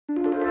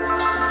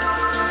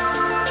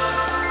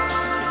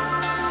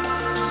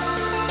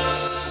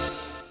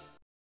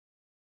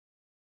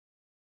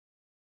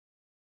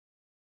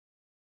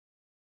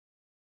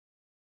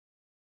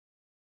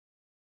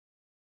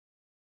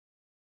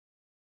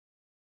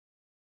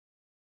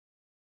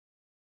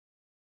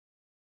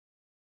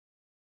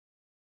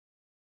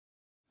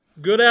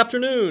Good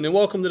afternoon and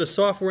welcome to the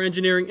Software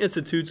Engineering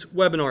Institute's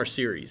webinar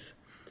series.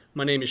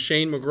 My name is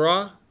Shane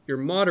McGraw, your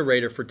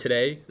moderator for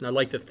today, and I'd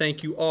like to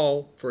thank you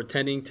all for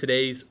attending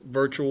today's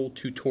virtual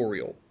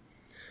tutorial.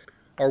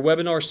 Our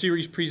webinar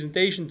series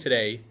presentation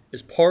today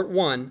is part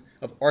one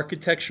of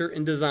Architecture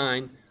and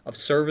Design of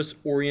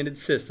Service-Oriented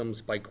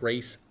Systems by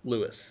Grace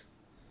Lewis.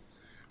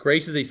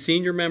 Grace is a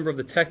senior member of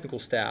the technical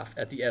staff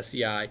at the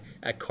SEI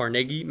at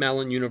Carnegie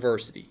Mellon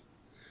University.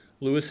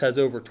 Lewis has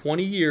over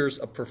 20 years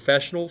of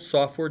professional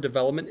software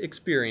development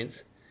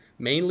experience,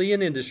 mainly in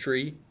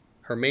industry.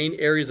 Her main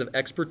areas of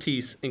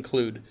expertise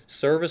include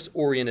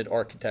service-oriented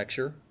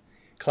architecture,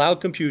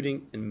 cloud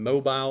computing, and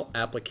mobile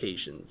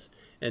applications.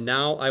 And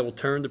now I will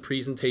turn the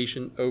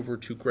presentation over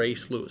to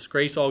Grace Lewis.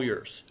 Grace, all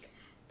yours.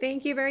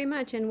 Thank you very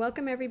much, and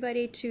welcome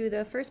everybody to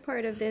the first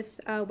part of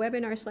this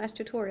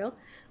webinar/tutorial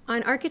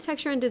on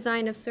architecture and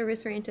design of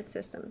service-oriented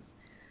systems.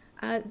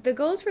 The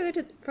goals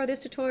for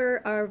this tutorial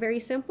are very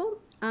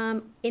simple.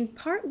 In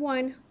part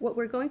one, what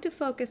we're going to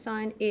focus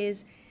on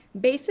is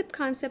basic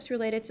concepts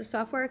related to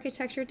software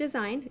architecture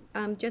design,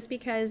 just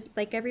because,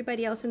 like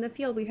everybody else in the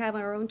field, we have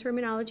our own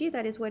terminology.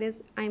 That is what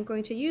I'm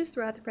going to use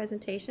throughout the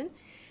presentation.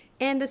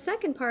 And the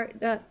second part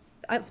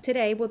of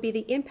today will be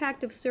the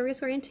impact of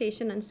service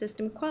orientation on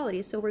system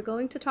quality. So we're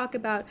going to talk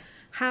about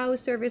how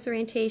service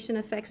orientation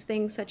affects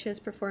things such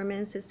as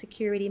performance,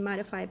 security,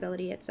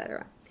 modifiability,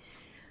 etc.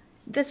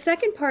 The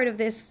second part of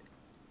this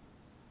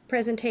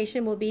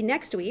presentation will be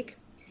next week,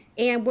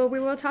 and where we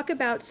will talk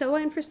about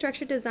SOA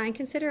infrastructure design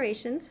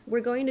considerations.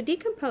 We're going to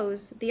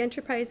decompose the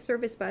enterprise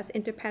service bus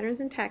into patterns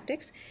and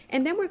tactics,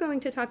 and then we're going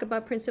to talk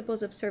about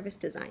principles of service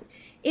design.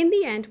 In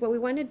the end, what we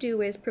want to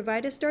do is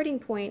provide a starting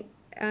point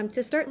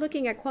to start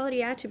looking at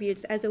quality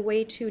attributes as a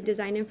way to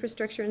design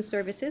infrastructure and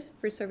services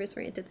for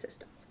service-oriented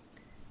systems.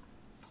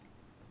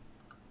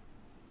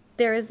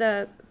 There is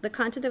the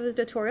content of the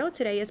tutorial.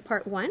 Today is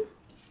part one,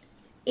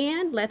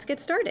 and let's get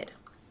started.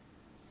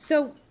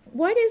 So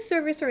what is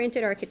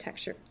service-oriented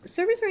architecture?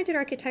 Service-oriented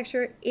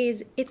architecture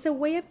it's a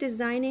way of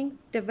designing,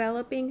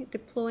 developing,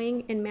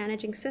 deploying, and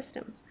managing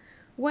systems.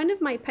 One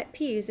of my pet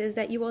peeves is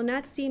that you will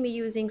not see me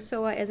using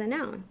SOA as a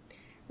noun.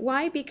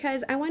 Why?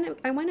 Because I want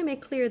to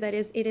make clear that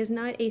it is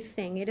not a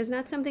thing. It is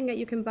not something that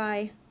you can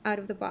buy out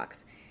of the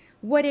box.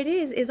 What it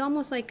is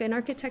almost like an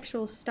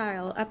architectural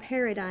style, a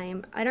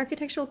paradigm, an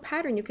architectural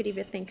pattern, you could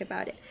even think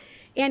about it.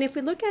 And if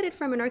we look at it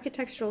from an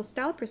architectural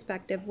style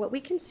perspective, what we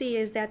can see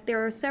is that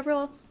there are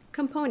several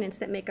components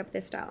that make up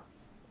this style.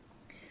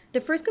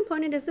 The first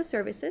component is the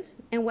services,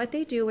 and what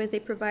they do is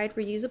they provide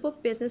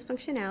reusable business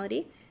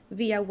functionality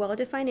via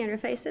well-defined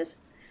interfaces.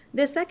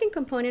 The second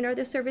component are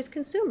the service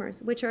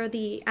consumers, which are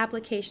the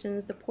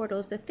applications, the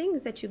portals, the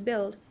things that you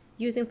build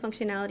using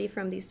functionality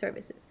from these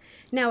services.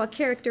 Now, a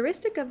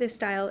characteristic of this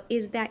style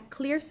is that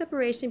clear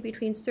separation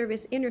between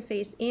service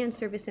interface and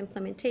service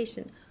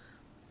implementation.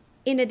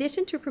 In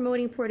addition to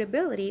promoting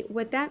portability,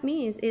 what that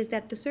means is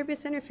that the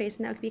service interface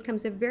now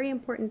becomes a very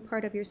important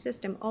part of your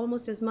system,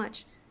 almost as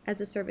much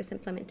as a service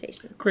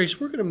implementation. Grace,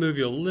 we're going to move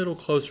you a little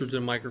closer to the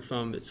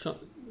microphone.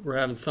 We're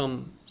having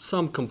some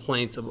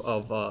complaints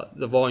of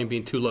the volume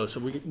being too low,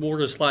 so we're going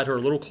to slide her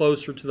a little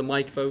closer to the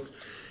mic, folks.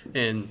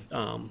 And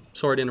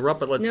sorry to interrupt,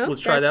 but let's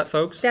try that,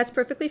 folks. That's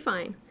perfectly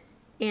fine,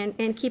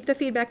 and keep the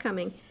feedback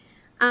coming.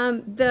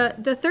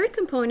 The third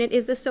component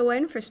is the SOA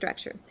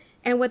infrastructure.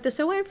 And what the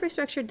SOA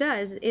infrastructure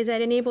does is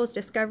that it enables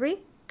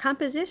discovery,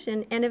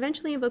 composition, and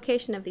eventually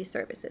invocation of these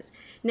services.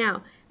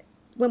 Now,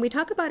 when we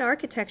talk about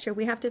architecture,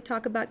 we have to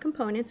talk about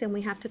components and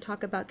we have to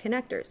talk about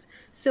connectors.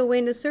 So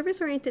in the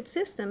service-oriented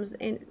systems,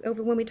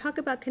 when we talk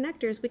about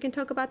connectors, we can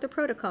talk about the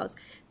protocols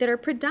that are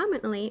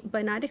predominantly,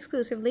 but not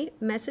exclusively,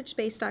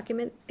 message-based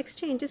document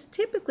exchanges,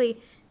 typically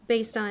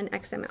based on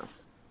XML.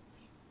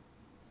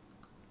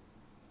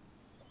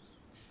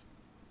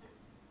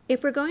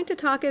 If we're going to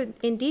talk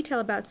in detail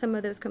about some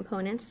of those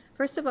components,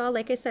 first of all,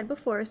 like I said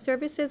before,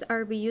 services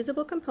are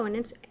reusable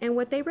components, and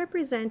what they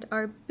represent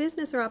are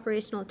business or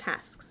operational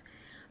tasks.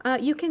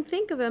 You can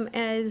think of them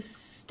as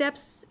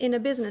steps in a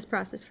business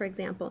process, for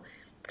example,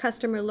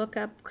 customer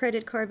lookup,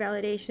 credit card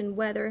validation,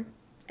 weather,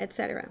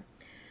 etc.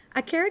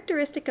 A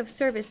characteristic of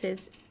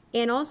services,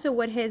 and also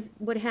what has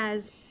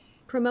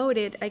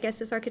promoted, I guess,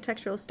 this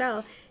architectural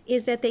style,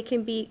 is that they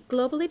can be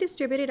globally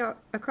distributed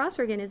across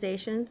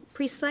organizations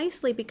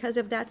precisely because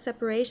of that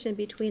separation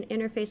between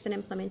interface and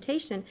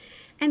implementation.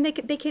 And they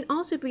can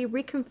also be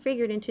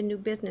reconfigured into new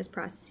business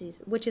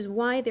processes, which is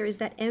why there is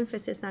that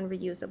emphasis on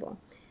reusable.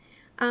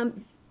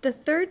 The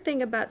third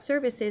thing about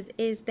services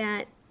is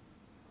that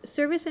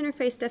service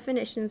interface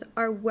definitions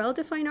are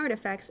well-defined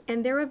artifacts,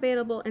 and they're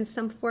available in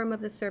some form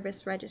of the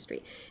service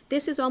registry.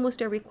 This is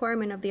almost a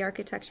requirement of the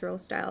architectural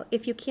style.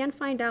 If you can't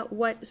find out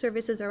what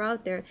services are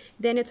out there,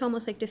 then it's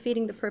almost like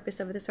defeating the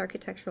purpose of this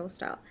architectural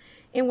style.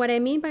 And what I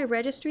mean by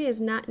registry is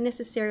not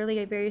necessarily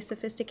a very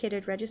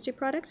sophisticated registry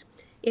product.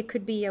 It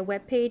could be a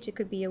web page, it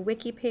could be a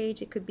wiki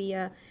page, it could be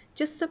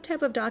just some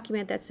type of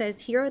document that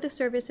says, here are the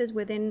services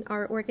within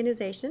our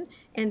organization,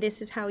 and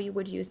this is how you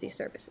would use these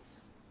services.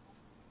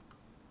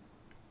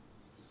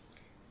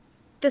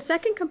 The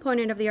second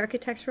component of the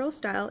architectural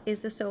style is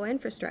the SOA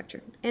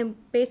infrastructure. And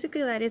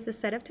basically that is the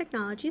set of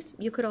technologies,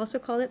 you could also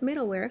call it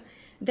middleware,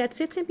 that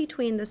sits in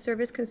between the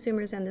service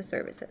consumers and the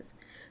services.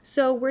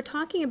 So we're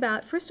talking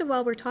about, first of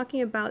all, we're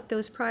talking about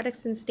those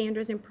products and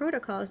standards and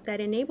protocols that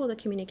enable the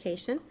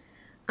communication.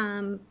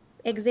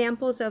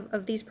 Examples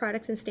of these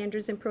products and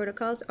standards and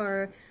protocols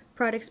are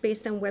products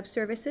based on web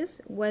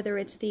services, whether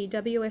it's the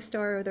WS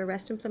Star or the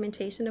REST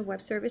implementation of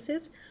web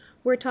services.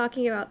 We're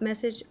talking about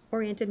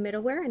message-oriented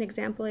middleware. An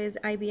example is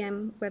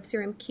IBM Web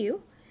CRM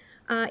Q.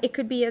 It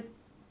could be a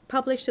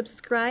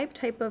publish-subscribe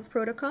type of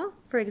protocol.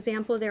 For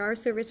example, there are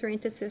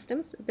service-oriented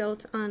systems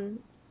built on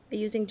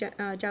using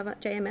Java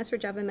JMS or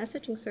Java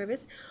Messaging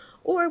Service.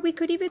 Or we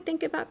could even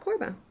think about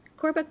Corba.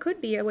 Corba could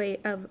be a way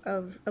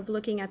of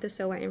looking at the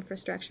SOA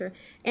infrastructure.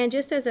 And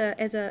just as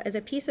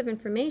a piece of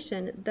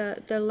information,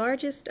 the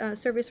largest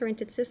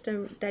service-oriented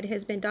system that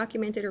has been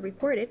documented or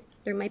reported,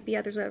 there might be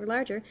others that are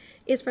larger,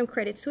 is from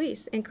Credit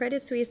Suisse. And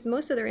Credit Suisse,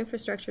 most of their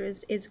infrastructure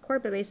is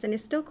Corba-based, and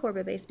is still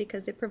Corba-based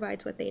because it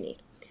provides what they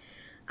need.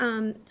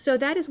 So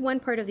that is one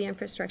part of the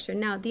infrastructure.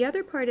 Now, the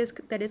other part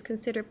that is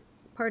considered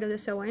part of the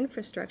SOA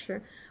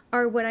infrastructure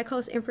are what I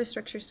call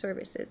infrastructure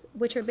services,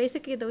 which are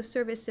basically those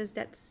services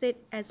that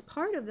sit as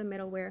part of the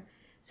middleware,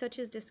 such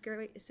as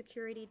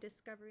security,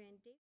 discovery, and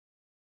data.